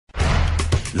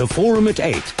The Forum at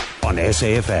 8 on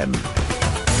SAFM.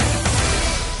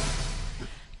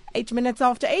 8 minutes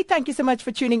after 8. Thank you so much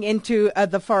for tuning into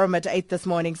the Forum at 8 this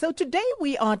morning. So today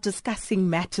we are discussing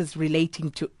matters relating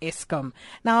to Eskom.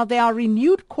 Now, there are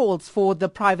renewed calls for the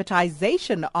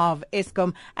privatisation of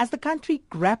Eskom as the country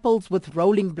grapples with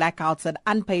rolling blackouts and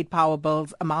unpaid power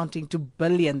bills amounting to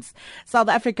billions. South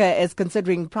Africa is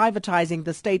considering privatising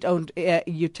the state-owned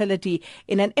utility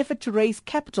in an effort to raise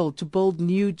capital to build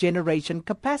new generation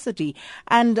capacity.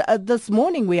 And this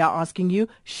morning we are asking you,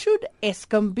 should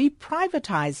Eskom be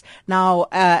privatised? Now,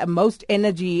 most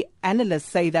energy analysts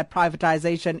say that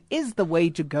privatization is the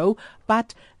way to go,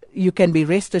 but you can be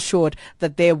rest assured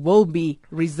that there will be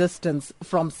resistance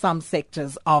from some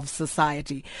sectors of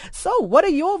society. So what are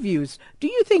your views? Do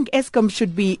you think Eskom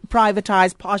should be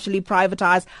privatized, partially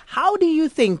privatized? How do you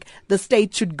think the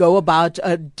state should go about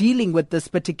dealing with this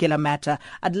particular matter?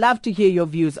 I'd love to hear your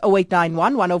views.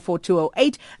 0891 104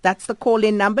 208. That's the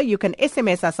call-in number. You can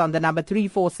SMS us on the number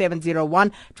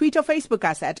 34701. Tweet or Facebook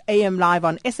us at AM Live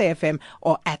on SAFM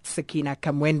or at Sakina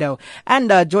Kamwendo.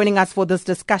 And joining us for this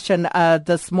discussion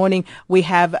this morning, we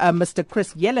have Mr.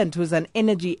 Chris Yelland, who's an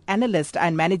energy analyst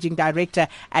and managing director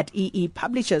at EE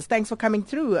Publishers. Thanks for coming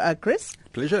through, Chris.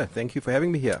 Pleasure. Thank you for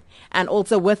having me here. And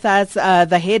also with us,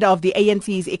 the head of the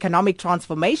ANC's Economic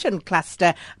Transformation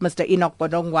Cluster, Mr. Enoch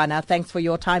Godongwana. Thanks for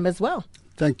your time as well.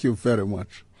 Thank you very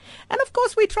much. And of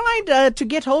course, we tried to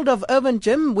get hold of Irvin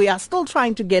Jim. We are still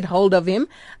trying to get hold of him.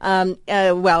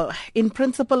 In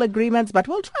principle agreements, but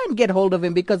we'll try and get hold of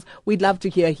him because we'd love to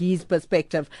hear his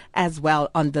perspective as well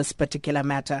on this particular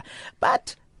matter.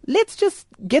 But let's just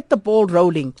get the ball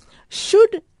rolling.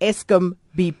 Should Eskom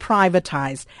be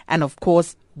privatized? And of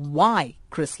course, why,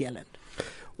 Chris Yelland?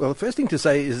 Well, the first thing to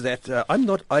say is that I'm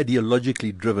not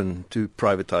ideologically driven to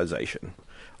privatization.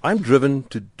 I'm driven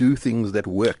to do things that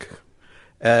work.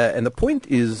 And the point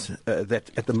is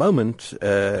that at the moment,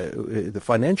 the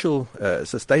financial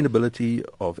sustainability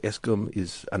of Eskom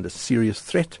is under serious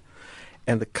threat.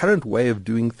 And the current way of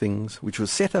doing things, which was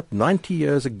set up 90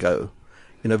 years ago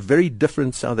in a very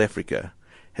different South Africa,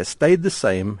 has stayed the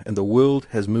same and the world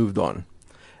has moved on.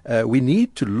 We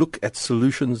need to look at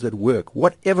solutions that work,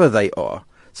 whatever they are.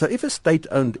 So if a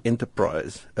state-owned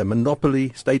enterprise, a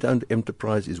monopoly state-owned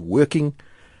enterprise is working,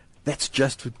 that's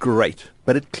just great,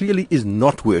 but it clearly is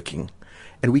not working.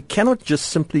 And we cannot just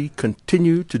simply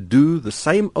continue to do the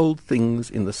same old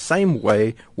things in the same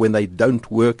way when they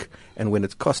don't work and when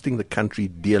it's costing the country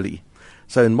dearly.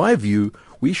 So in my view,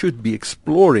 we should be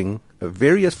exploring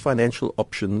various financial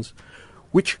options,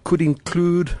 which could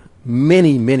include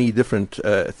many, many different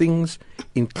things,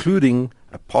 including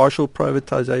a partial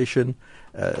privatization,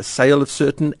 a sale of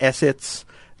certain assets,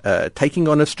 taking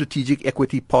on a strategic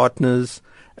equity partners,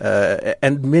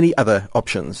 and many other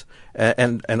options.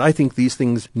 And I think these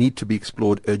things need to be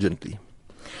explored urgently.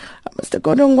 Mr.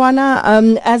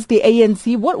 Godongwana, as the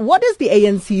ANC, what is the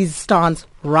ANC's stance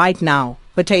right now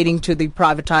pertaining to the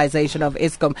privatization of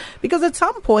Eskom? Because at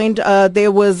some point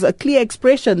there was a clear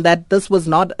expression that this was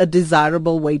not a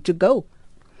desirable way to go.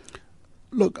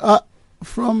 Look,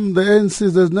 from the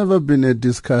ANC, there's never been a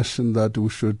discussion that we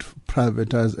should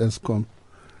privatize Eskom.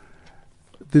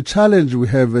 The challenge we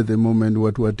have at the moment,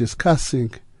 what we're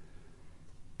discussing,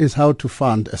 is how to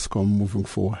fund Eskom moving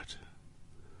forward.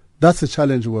 That's the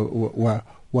challenge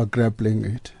we're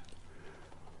grappling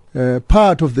with.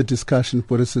 Part of the discussion,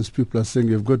 for instance, people are saying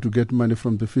you've got to get money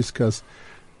from the fiscus,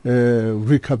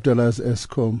 recapitalize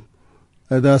Eskom.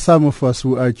 There are some of us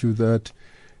who argue that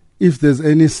if there's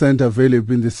any cent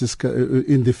available in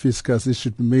the fiscus, it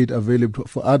should be made available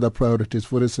for other priorities.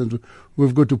 For instance,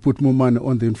 we've got to put more money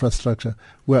on the infrastructure.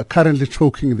 We are currently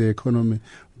choking the economy,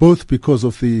 both because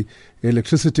of the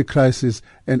electricity crisis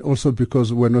and also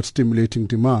because we're not stimulating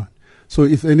demand. So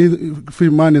if any free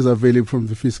money is available from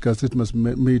the fiscus, it must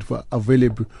be made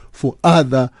available for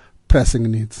other pressing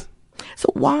needs.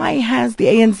 So why has the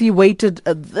ANC waited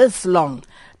this long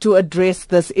to address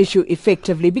this issue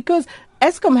effectively? Because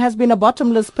Eskom has been a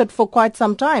bottomless pit for quite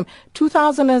some time.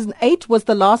 2008 was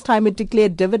the last time it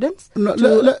declared dividends. No,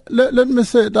 let me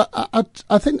say that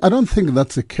I don't think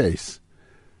that's the case.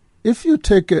 If you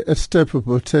take a step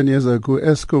about 10 years ago,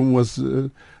 Eskom was,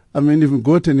 even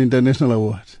got an international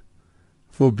award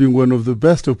for being one of the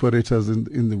best operators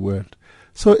in the world.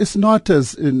 So it's not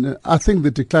I think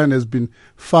the decline has been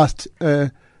fast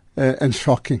and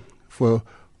shocking for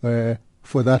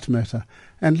that matter.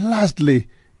 And lastly,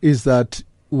 is that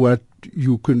what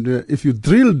you can, if you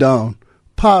drill down,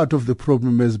 part of the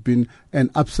problem has been an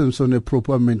absence on a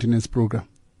proper maintenance program.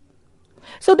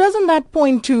 So doesn't that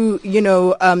point to,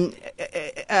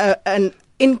 an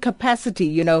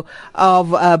incapacity,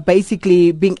 of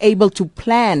basically being able to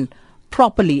plan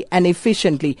properly and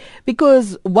efficiently?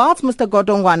 Because whilst Mr.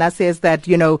 Godongwana says that,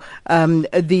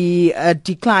 the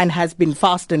decline has been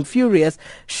fast and furious,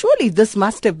 surely this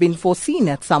must have been foreseen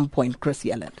at some point, Chris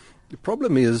Yelland. The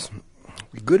problem is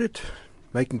we're good at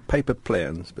making paper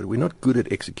plans, but we're not good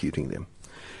at executing them.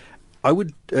 I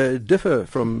would differ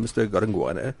from Mr.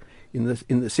 Godongwana in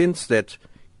the sense that,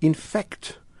 in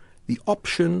fact, the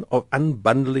option of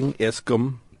unbundling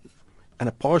Eskom and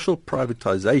a partial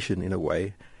privatisation, in a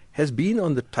way, has been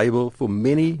on the table for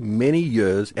many, many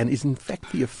years and is in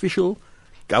fact the official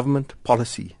government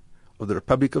policy of the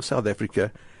Republic of South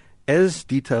Africa, as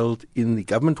detailed in the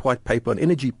government white paper on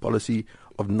energy policy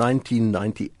of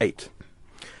 1998.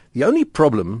 The only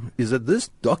problem is that this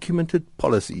documented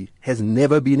policy has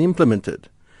never been implemented.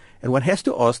 And one has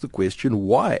to ask the question,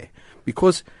 why?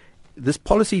 Because this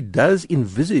policy does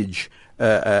envisage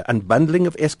unbundling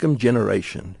of Eskom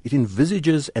generation. It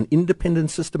envisages an independent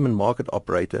system and market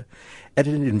operator, and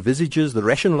it envisages the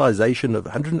rationalization of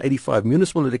 185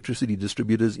 municipal electricity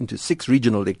distributors into 6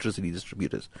 regional electricity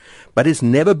distributors. But it's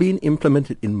never been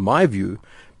implemented, in my view,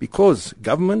 because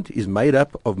government is made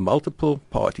up of multiple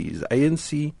parties, the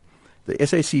ANC, the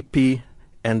SACP,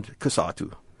 and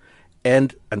COSATU.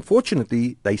 And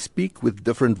unfortunately, they speak with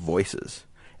different voices,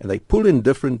 and they pull in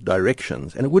different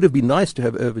directions. And it would have been nice to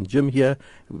have Irvin Jim here.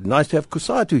 It would be nice to have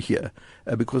COSATU here,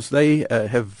 because they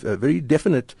have very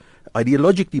definite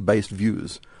ideologically based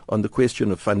views on the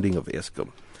question of funding of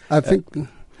Eskom. I think,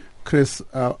 Chris,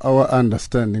 our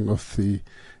understanding of the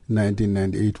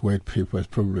 1998 white paper is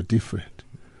probably different.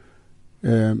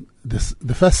 The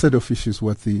first set of issues,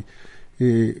 what the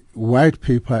white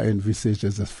paper envisaged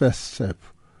as a first step,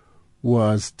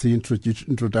 was the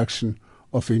introduction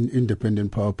of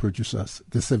independent power producers,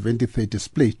 the 70-30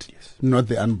 split, yes, not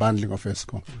the unbundling of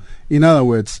Eskom. In other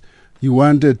words, you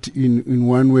wanted, in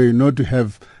one way, not to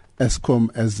have Eskom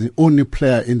as the only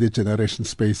player in the generation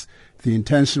space. The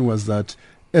intention was that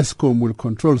Eskom will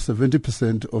control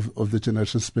 70% of the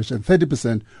generation space, and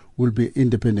 30% will be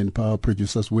independent power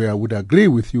producers. Where I would agree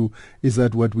with you is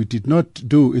that what we did not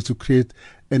do is to create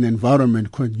an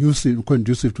environment conducive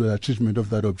to the achievement of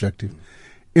that objective.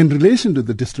 In relation to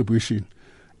the distribution,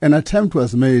 an attempt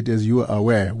was made, as you are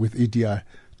aware, with EDI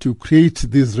to create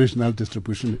this regional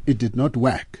distribution. It did not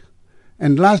work,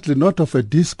 and largely not of a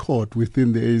discord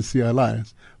within the ANC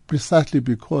alliance, precisely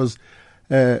because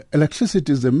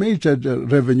electricity is a major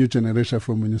revenue generation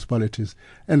for municipalities,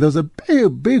 and there's a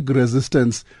big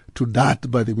resistance to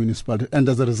that by the municipality, and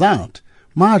as a result,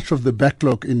 much of the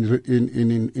backlog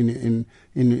in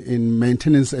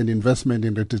maintenance and investment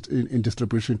in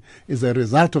distribution is a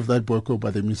result of that boycott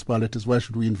by the municipalities. Why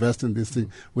should we invest in this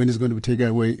thing when it's going to be taken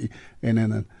away?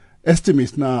 And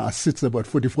estimates now sits about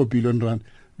 44 billion rand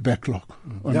backlog.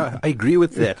 Yeah, I agree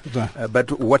with that.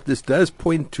 But what this does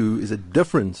point to is a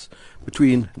difference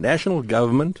between national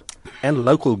government and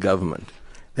local government.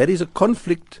 That is a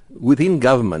conflict within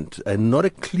government and not a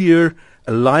clear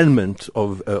alignment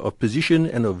of position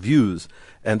and of views.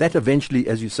 And that eventually,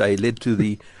 as you say, led to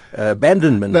the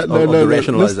abandonment of the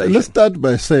rationalization. Let's start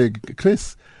by saying,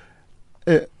 Chris,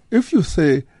 if you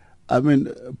say,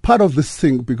 part of this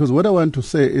thing, because what I want to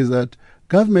say is that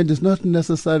government is not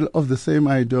necessarily of the same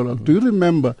ideology. Mm-hmm. Do you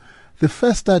remember the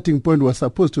first starting point was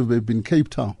supposed to have been Cape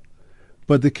Town,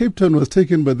 but the Cape Town was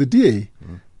taken by the DA.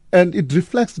 Mm-hmm. And it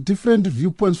reflects different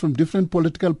viewpoints from different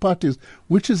political parties,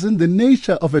 which is in the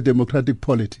nature of a democratic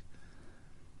polity.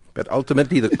 But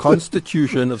ultimately, the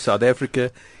Constitution of South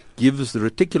Africa gives the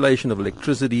reticulation of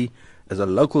electricity as a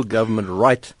local government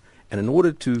right. And in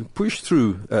order to push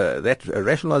through that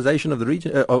rationalization of the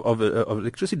region of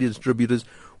electricity distributors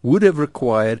would have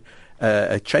required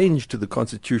a change to the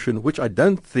Constitution, which I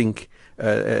don't think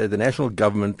the national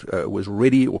government was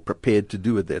ready or prepared to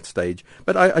do at that stage.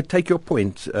 But I take your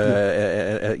point.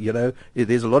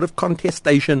 There's a lot of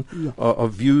contestation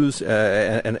of views,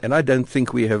 and I don't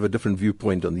think we have a different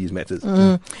viewpoint on these matters.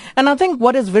 And I think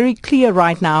what is very clear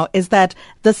right now is that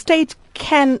the state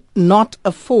cannot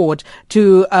afford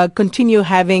to continue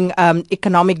having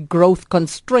economic growth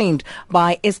constrained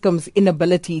by Eskom's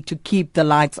inability to keep the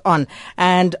lights on.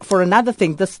 And for another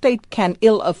thing, the state can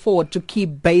ill afford to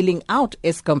keep bailing out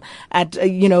Eskom at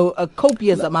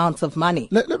copious amounts of money.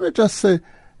 Let me just say,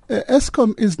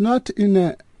 Eskom is not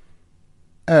in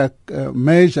a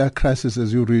major crisis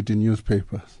as you read in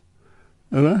newspapers.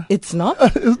 It's not.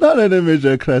 It's not any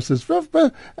major crisis.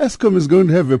 Eskom is going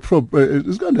to have a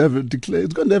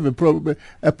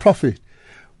profit.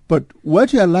 But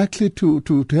what you are likely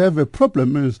to have a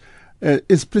problem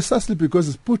is precisely because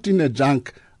it's put in a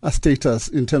junk status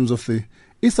in terms of the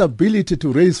its ability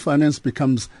to raise finance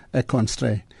becomes a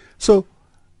constraint. So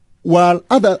while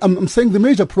I'm saying the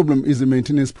major problem is the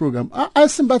maintenance program, I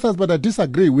sympathize, but I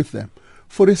disagree with them.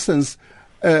 For instance,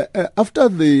 after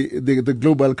the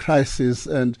global crisis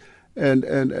and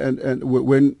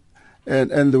when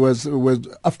there was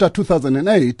after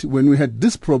 2008, when we had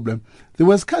this problem, there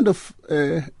was kind of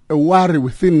a worry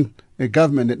within a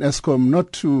government and Eskom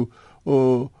not to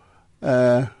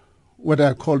what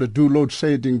I call do load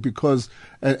shading because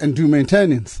and do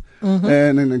maintenance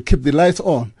and keep the lights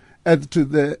on, and to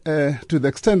the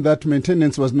extent that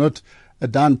maintenance was not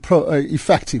done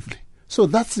effectively. So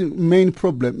that's the main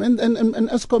problem, and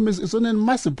Eskom is on a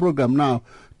massive program now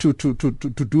to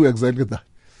do exactly that.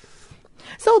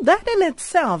 So that in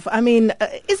itself, I mean,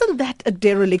 isn't that a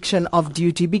dereliction of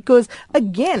duty? Because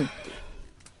again,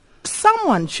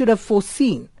 someone should have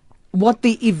foreseen what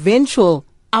the eventual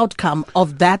outcome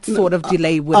of that sort of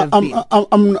delay would have been.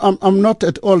 I'm not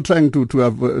at all trying to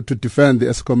defend the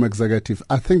Eskom executive.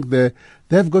 I think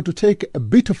they've got to take a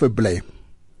bit of a blame,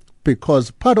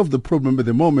 because part of the problem at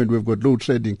the moment we've got load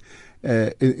shedding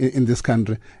in this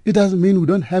country. It doesn't mean we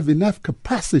don't have enough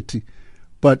capacity,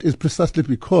 but it's precisely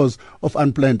because of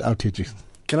unplanned outages.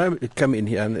 Can I come in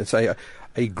here and say I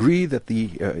agree that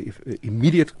the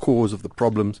immediate cause of the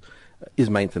problems is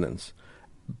maintenance.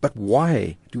 But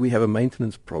why do we have a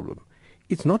maintenance problem?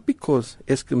 It's not because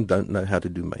Eskom don't know how to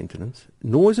do maintenance,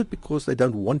 nor is it because they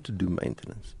don't want to do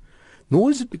maintenance,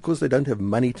 nor is it because they don't have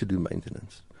money to do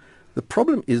maintenance. The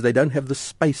problem is they don't have the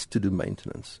space to do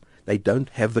maintenance. They don't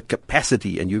have the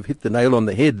capacity, and you've hit the nail on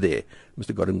the head there,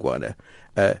 Mr. Godongwana.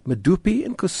 Medupi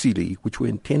and Kusile, which were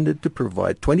intended to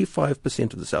provide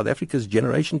 25% of the South Africa's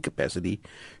generation capacity,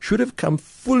 should have come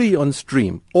fully on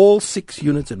stream, all 6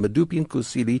 units at Medupi and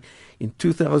Kusile in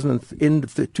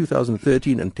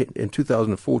 2013 and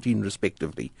 2014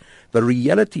 respectively. The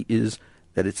reality is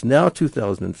that it's now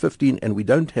 2015 and we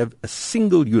don't have a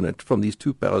single unit from these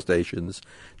two power stations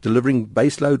delivering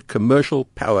baseload commercial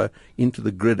power into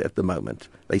the grid at the moment.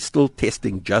 They're still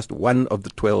testing just one of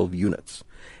the 12 units.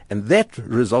 And that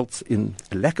results in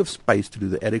a lack of space to do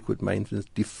the adequate maintenance,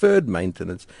 deferred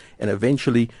maintenance, and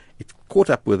eventually it's caught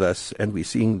up with us and we're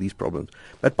seeing these problems.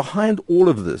 But behind all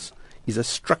of this is a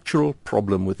structural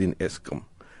problem within Eskom.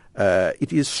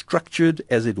 It is structured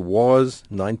as it was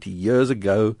 90 years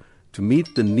ago to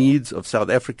meet the needs of South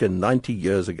Africa 90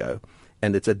 years ago.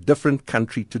 And it's a different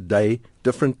country today,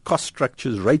 different cost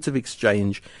structures, rates of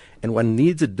exchange, and one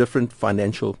needs a different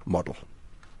financial model.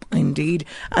 Indeed.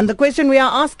 And the question we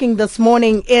are asking this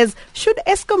morning is, should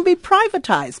Eskom be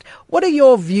privatized? What are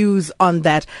your views on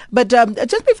that? But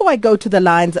just before I go to the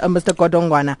lines, Mr.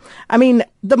 Godongwana, I mean,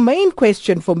 the main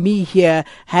question for me here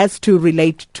has to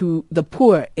relate to the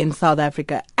poor in South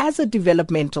Africa as a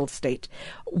developmental state.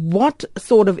 What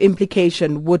sort of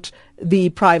implication would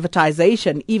the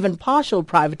privatization, even partial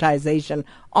privatization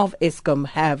of Eskom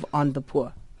have on the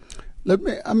poor? I've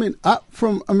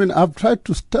tried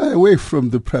to stay away from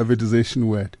the privatization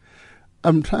word.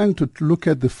 I'm trying to look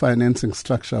at the financing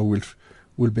structure which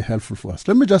will be helpful for us.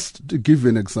 Let me just give you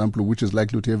an example which is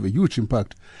likely to have a huge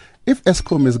impact. If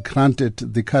Eskom is granted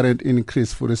the current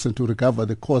increase, for instance, to recover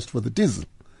the cost for the diesel,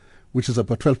 which is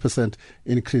about 12%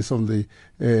 increase on the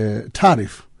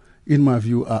tariff, in my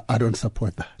view, I don't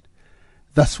support that.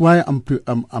 That's why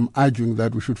I'm arguing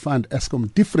that we should fund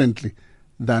Eskom differently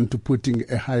than to putting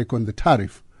a hike on the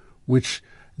tariff, which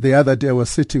the other day I was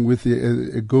sitting with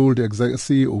the gold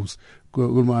CEOs,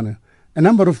 a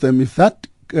number of them, if that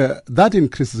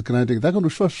increase is granted, they're going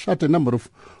to shut a number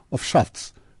of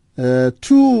shafts.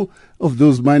 2 of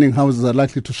those mining houses are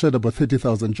likely to shed about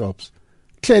 30,000 jobs.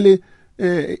 Clearly,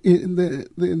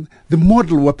 the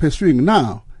model we're pursuing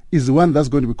now is the one that's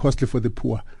going to be costly for the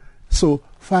poor. So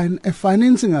a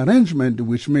financing arrangement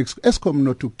which makes Eskom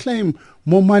not to claim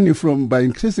more money by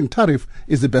increasing tariff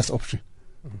is the best option.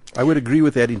 I would agree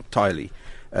with that entirely.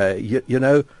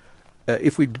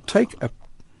 If we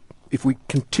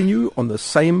continue on the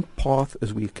same path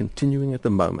as we're continuing at the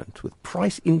moment, with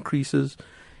price increases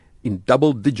in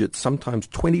double digits, sometimes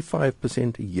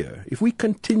 25% a year, if we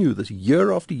continue this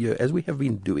year after year as we have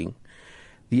been doing,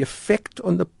 the effect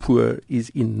on the poor is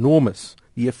enormous.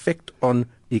 The effect on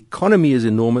the economy is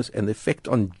enormous, and the effect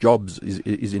on jobs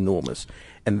is enormous.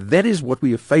 And that is what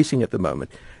we are facing at the moment.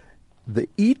 The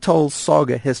e-toll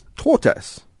saga has taught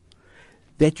us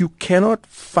that you cannot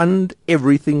fund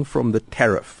everything from the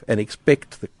tariff and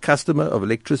expect the customer of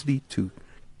electricity to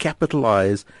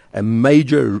capitalize a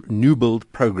major new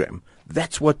build program.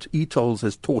 That's what e-tolls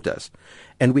has taught us.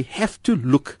 And we have to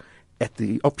look at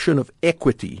the option of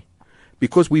equity,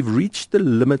 because we've reached the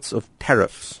limits of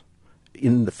tariffs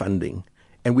in the funding.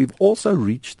 And we've also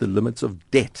reached the limits of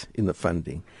debt in the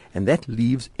funding, and that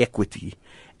leaves equity.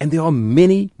 And there are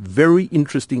many very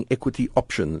interesting equity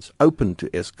options open to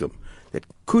Eskom that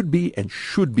could be and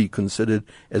should be considered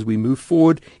as we move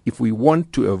forward if we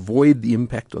want to avoid the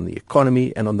impact on the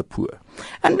economy and on the poor.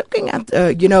 And looking at,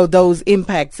 those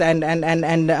impacts and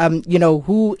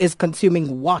who is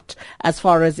consuming what as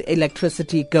far as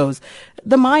electricity goes.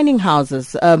 The mining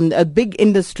houses, a big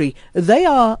industry, they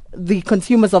are the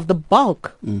consumers of the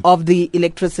bulk of the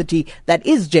electricity that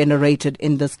is generated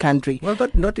in this country. Well,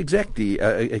 not exactly.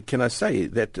 Can I say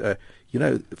that,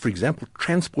 for example,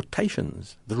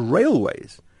 transportations, the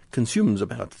railways consumes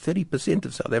about 30%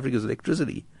 of South Africa's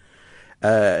electricity.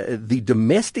 The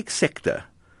domestic sector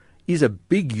is a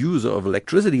big user of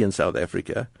electricity in South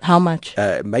Africa. How much?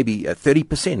 Maybe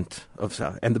 30% of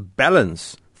South, and the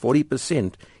balance,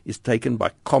 40%, is taken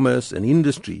by commerce and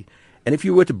industry. And if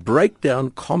you were to break down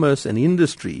commerce and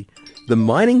industry, the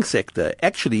mining sector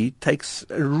actually takes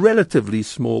a relatively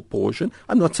small portion.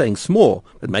 I'm not saying small,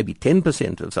 but maybe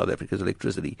 10% of South Africa's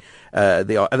electricity.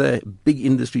 There are other big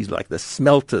industries like the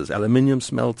smelters, aluminium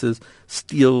smelters,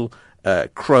 steel,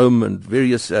 chrome and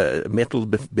various metal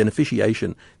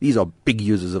beneficiation. These are big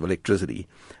users of electricity.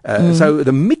 So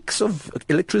the mix of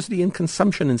electricity and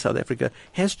consumption in South Africa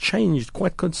has changed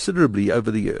quite considerably over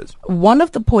the years. One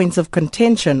of the points of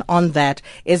contention on that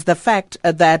is the fact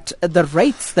that the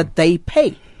rates that they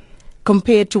pay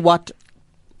compared to what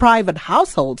private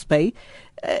households pay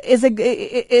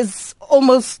is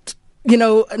almost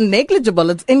negligible.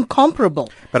 It's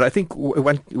incomparable. But I think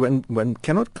one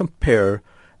cannot compare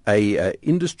a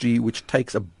industry which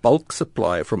takes a bulk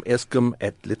supply from Eskom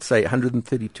at, let's say,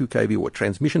 132 kV or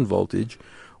transmission voltage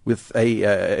with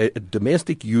a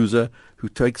domestic user who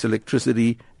takes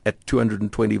electricity at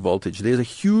 220 voltage. There's a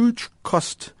huge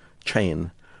cost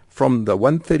chain from the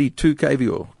 132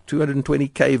 kV or 220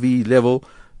 kV level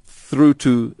through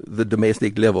to the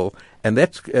domestic level. And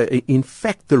that's, in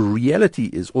fact, the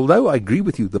reality is, although I agree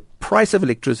with you, the price of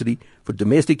electricity for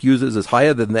domestic users is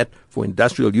higher than that for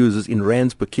industrial users in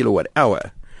rands per kilowatt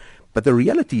hour. But the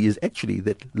reality is actually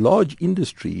that large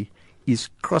industry is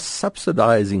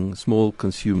cross-subsidizing small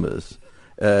consumers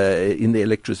in their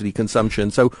electricity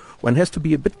consumption. So one has to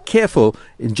be a bit careful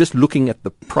in just looking at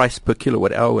the price per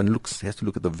kilowatt hour and has to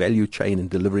look at the value chain in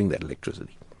delivering that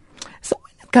electricity. So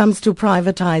when it comes to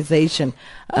privatization,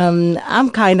 I'm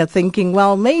kind of thinking,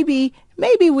 well, maybe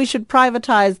we should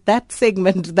privatize that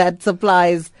segment that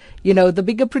supplies, the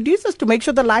bigger producers to make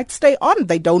sure the lights stay on,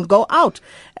 they don't go out,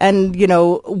 and,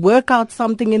 work out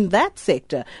something in that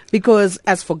sector. Because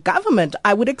as for government,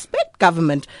 I would expect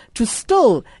government to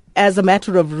still, as a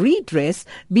matter of redress,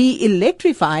 be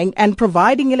electrifying and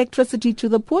providing electricity to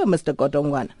the poor, Mr.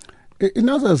 Godongwana. It's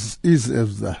not as easy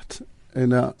as that.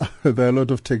 And there are a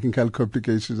lot of technical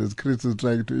complications, as Chris is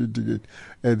trying to indicate.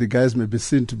 The guys may be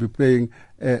seen to be paying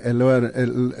a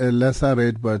lesser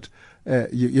rate, but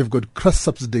you've got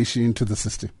cross-subsidization into the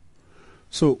system.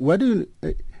 So what do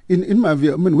you, in my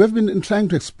view, we've been trying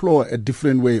to explore a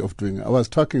different way of doing it. I was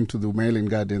talking to the Mail and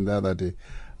Guardian the other day.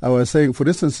 I was saying, for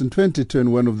instance, in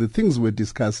 2010, one of the things we're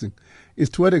discussing is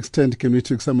to what extent can we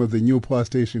take some of the new power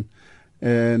station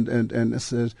and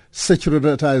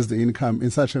securitize the income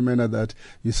in such a manner that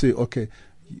you say, okay,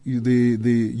 you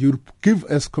give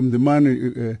Eskom the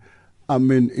money,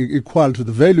 equal to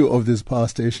the value of these power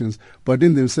stations, but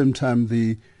in the same time,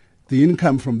 the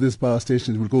income from these power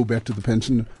stations will go back to the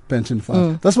pension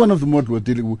fund. That's one of the models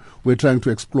we're trying to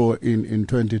explore in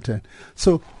 2010.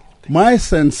 So my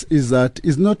sense is that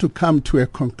is not to come to a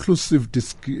conclusive.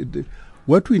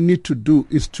 What we need to do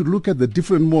is to look at the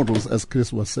different models, as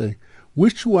Chris was saying.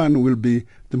 Which one will be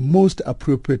the most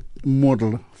appropriate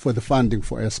model for the funding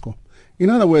for Eskom? In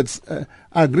other words,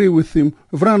 I agree with him.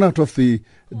 We've run out of the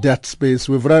debt space.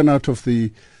 We've run out of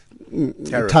the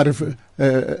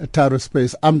tariff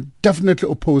space. I'm definitely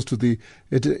opposed to the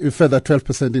further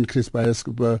 12% increase by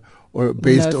Eskom or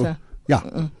based on.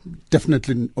 Yeah,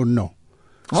 definitely or no.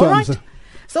 All right.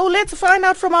 So let's find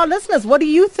out from our listeners. What do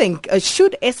you think?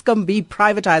 Should Eskom be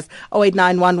privatized?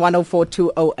 0891 104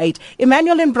 208.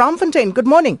 Emmanuel in Braamfontein, good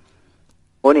morning.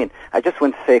 Morning. I just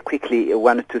want to say quickly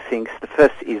one or two things. The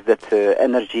first is that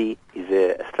energy is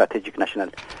a national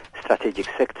strategic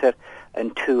sector,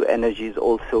 and two, energy is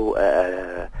also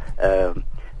a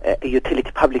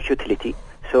utility, public utility.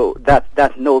 So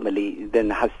that normally then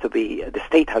has to be, the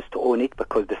state has to own it,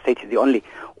 because the state is the only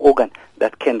organ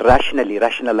that can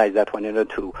rationalize that one in order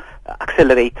to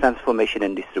accelerate transformation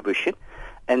and distribution.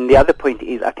 And the other point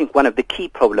is, I think one of the key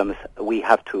problems we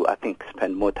have to,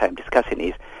 spend more time discussing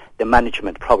is the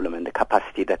management problem and the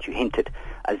capacity that you hinted.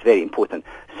 as very important.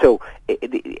 So I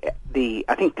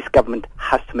think this government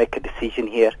has to make a decision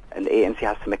here, and the ANC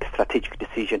has to make a strategic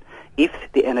decision. If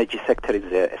the energy sector is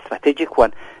a strategic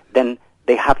one, then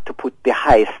they have to put the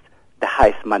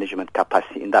highest management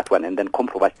capacity in that one, and then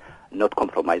not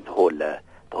compromise the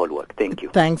whole work. Thank you.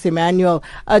 Thanks, Emmanuel.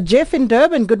 Jeff in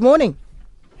Durban, good morning.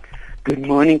 Good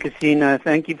morning, Casino.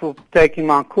 Thank you for taking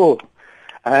my call.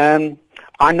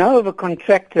 I know of a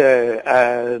contractor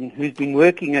who's been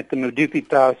working at the Medupi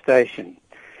power station,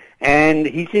 and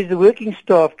he says the working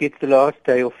staff gets the last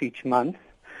day off each month,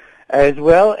 as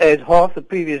well as half the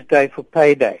previous day for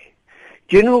payday.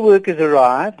 General workers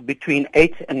arrive between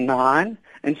 8 and 9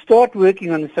 and start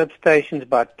working on the substations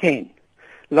by 10.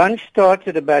 Lunch starts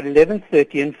at about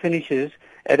 11:30 and finishes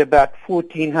at about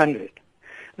 1400.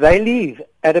 They leave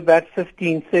at about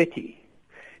 15:30.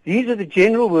 These are the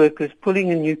general workers pulling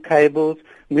in new cables,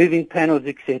 moving panels,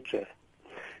 etc.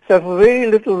 So for very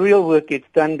little real work gets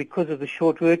done because of the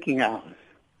short working hours.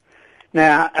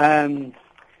 Now,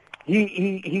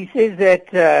 he says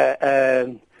that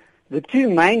the two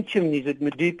main chimneys at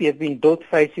Medupi have been built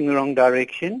facing the wrong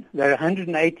direction. They're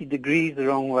 180 degrees the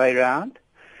wrong way round.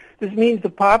 This means the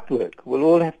pipework will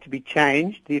all have to be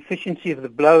changed. The efficiency of the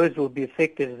blowers will be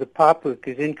affected as the pipework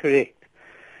is incorrect.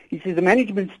 He says the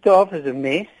management staff is a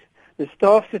mess. The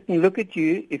staff sit and look at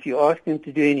you if you ask them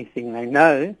to do anything. They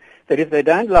know that if they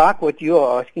don't like what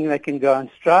you're asking, they can go on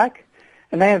strike,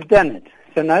 and they have done it.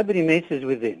 So nobody messes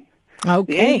with them.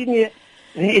 Okay.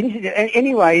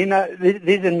 Anyway,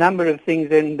 there's a number of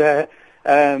things, and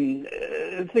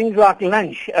things like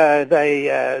lunch.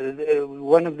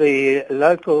 One of the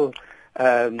local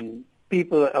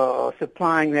people are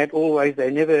supplying that always.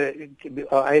 They never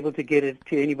are able to get it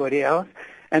to anybody else.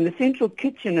 And the central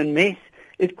kitchen and mess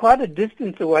is quite a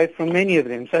distance away from many of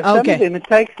them. So some of them, it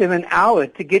takes them an hour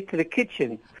to get to the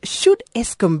kitchen. Should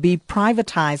Eskom be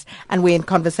privatized? And we're in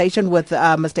conversation with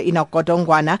Mr Enoch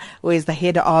Godongwana, who is the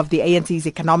head of the ANC's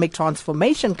Economic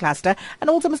Transformation Cluster,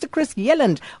 and also Mr Chris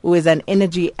Yelland, who is an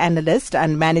energy analyst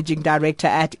and managing director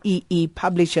at EE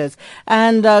Publishers.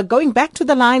 And going back to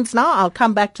the lines now, I'll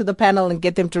come back to the panel and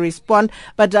get them to respond.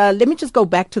 But let me just go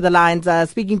back to the lines,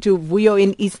 speaking to Vuyo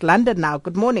in East London now.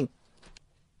 Good morning.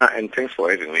 And thanks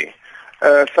for having me.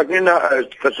 Sabrina,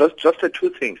 just two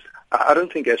things. I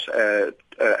don't think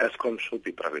Eskom should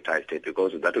be privatized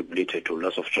because that would lead to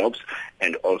loss of jobs,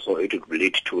 and also it would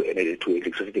lead to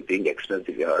electricity being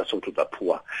expensive also to the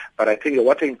poor. But I think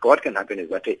what can happen is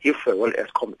that if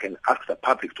Eskom can ask the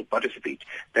public to participate,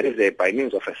 that is by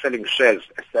means of selling shares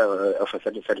of a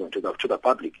certain settlement to the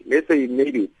public. Let's say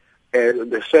maybe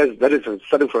the shares that is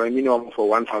selling for a minimum for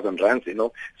 1,000 rands,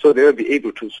 so they will be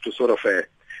able to sort of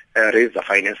raise the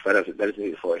finance that is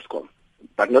needed for Eskom,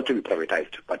 but not to be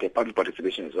privatized, but a public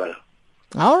participation as well.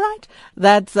 All right.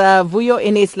 That's Vuyo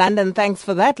in East London. Thanks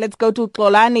for that. Let's go to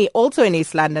Xolani, also in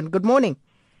East London. Good morning.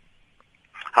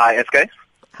 Hi, SK.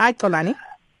 Hi, Xolani.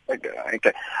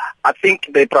 Okay. I think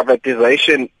the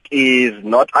privatization is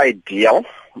not ideal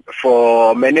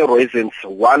for many reasons.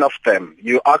 One of them,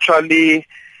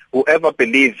 whoever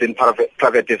believes in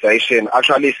privatization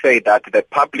actually say that the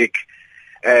public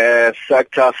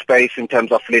sector space in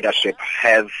terms of leadership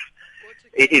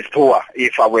is poor,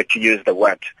 if I were to use the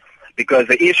word. Because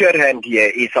the issue at hand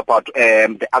here is about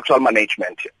the actual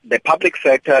management. The public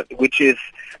sector, which is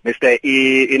Mr.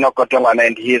 Enoch Godongwana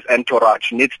and his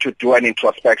entourage, needs to do an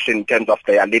introspection in terms of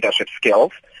their leadership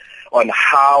skills on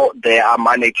how they are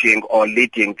managing or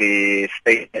leading the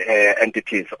state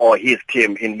entities, or his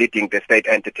team in leading the state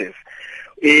entities.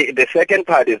 The second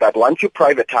part is that once you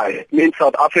privatize, it means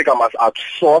South Africa must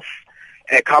outsource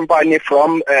a company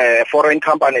from a foreign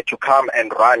company to come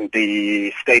and run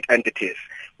the state entities,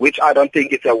 which I don't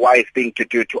think is a wise thing to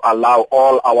do, to allow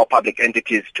all our public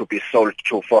entities to be sold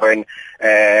to foreign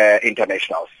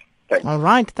internationals. Thanks. All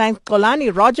right. Thanks,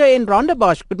 Xolani. Roger in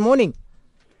Rondebosch. Good morning.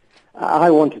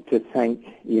 I wanted to thank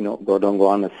Enoch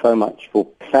Godongwana so much for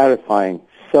clarifying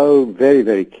so very,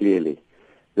 very clearly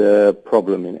the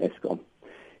problem in Eskom.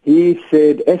 He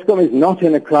said Eskom is not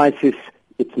in a crisis,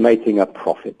 it's making a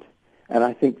profit. And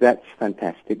I think that's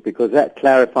fantastic, because that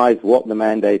clarifies what the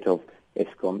mandate of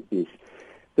Eskom is.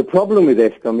 The problem with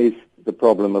Eskom is the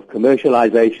problem of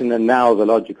commercialization, and now the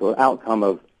logical outcome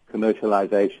of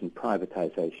commercialization,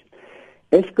 privatization.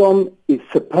 Eskom is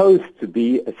supposed to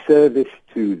be a service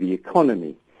to the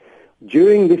economy.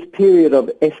 During this period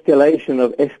of escalation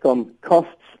of Eskom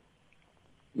costs,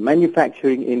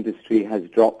 manufacturing industry has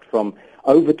dropped from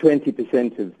over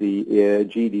 20% of the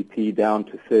GDP down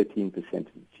to 13% of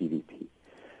GDP.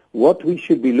 What we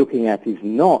should be looking at is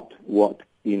not what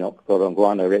Enoch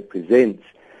Godongwana represents,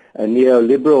 a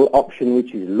neoliberal option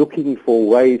which is looking for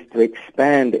ways to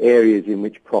expand areas in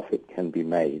which profit can be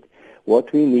made.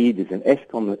 What we need is an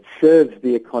Eskom that serves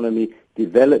the economy,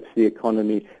 develops the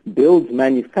economy, builds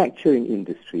manufacturing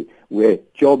industry where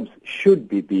jobs should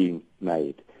be being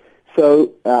made.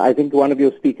 So I think one of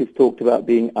your speakers talked about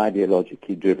being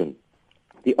ideologically driven.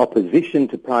 The opposition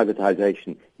to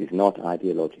privatization is not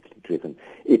ideologically driven.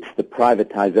 It's the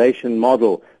privatization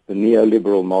model, the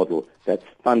neoliberal model, that's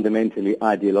fundamentally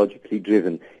ideologically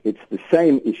driven. It's the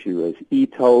same issue as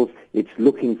e-tolls. It's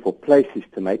looking for places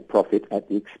to make profit at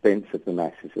the expense of the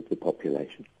masses of the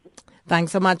population.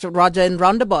 Thanks so much, Roger and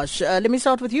Rondebosch. Let me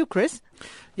start with you, Chris.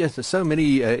 Yes, so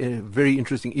many very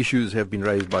interesting issues have been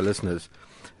raised by listeners.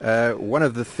 One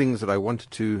of the things that I wanted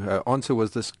to answer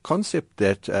was this concept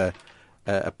that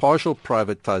a partial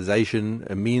privatization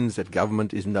means that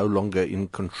government is no longer in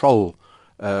control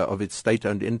of its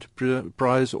state-owned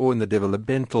enterprise or in the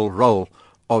developmental role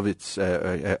of its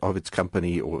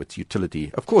company or its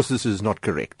utility. Of course, this is not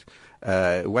correct.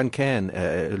 One can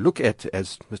look at,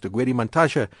 as Mr. Gwedi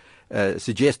Mantashe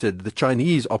suggested, the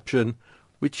Chinese option,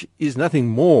 which is nothing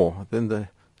more than the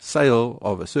sale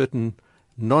of a certain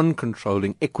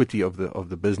non-controlling equity of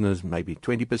the business, maybe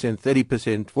 20%,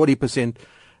 30%, 40%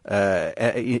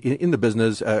 in the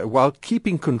business, while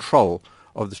keeping control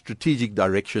of the strategic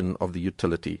direction of the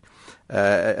utility.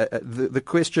 The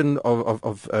question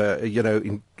of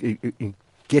in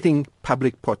getting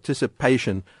public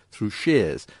participation through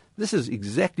shares. This is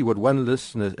exactly what one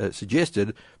listener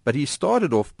suggested, but he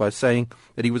started off by saying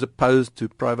that he was opposed to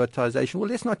privatization. Well,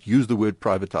 let's not use the word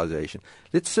privatization.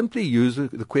 Let's simply use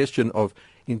the question of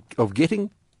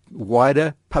getting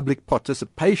wider public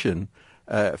participation,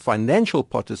 financial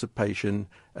participation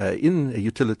in a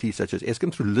utility such as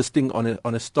Eskom through listing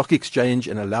on a stock exchange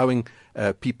and allowing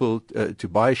people to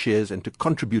buy shares and to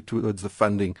contribute towards the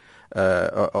funding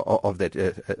of that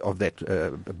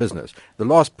business. The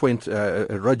last point,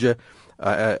 Roger,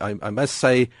 I must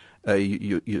say,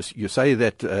 you say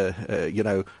that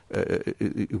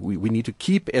we need to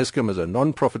keep Eskom as a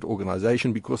non-profit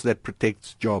organization because that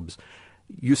protects jobs.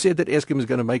 You said that Eskom is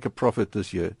going to make a profit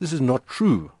this year. This is not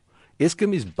true.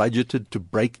 Eskom is budgeted to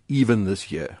break even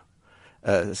this year.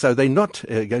 So they're not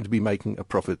going to be making a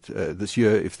profit this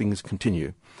year if things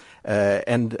continue.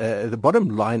 And the bottom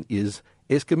line is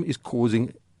Eskom is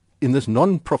causing, in this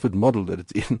non-profit model that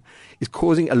it's in, is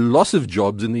causing a loss of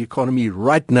jobs in the economy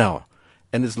right now.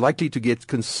 And it's likely to get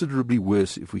considerably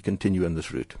worse if we continue on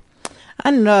this route.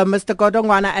 And Mr.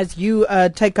 Godongwana, as you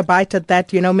take a bite at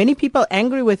that, many people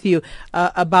angry with you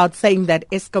about saying that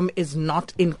Eskom is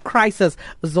not in crisis.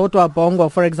 Zotwa Bongo,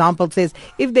 for example, says,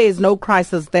 if there is no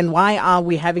crisis, then why are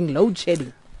we having load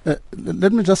shedding?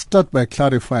 Let me just start by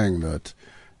clarifying that.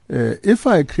 If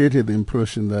I created the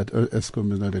impression that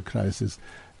Eskom is not a crisis,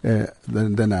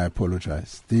 then I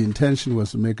apologize. The intention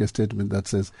was to make a statement that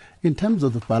says, in terms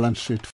of the balance sheet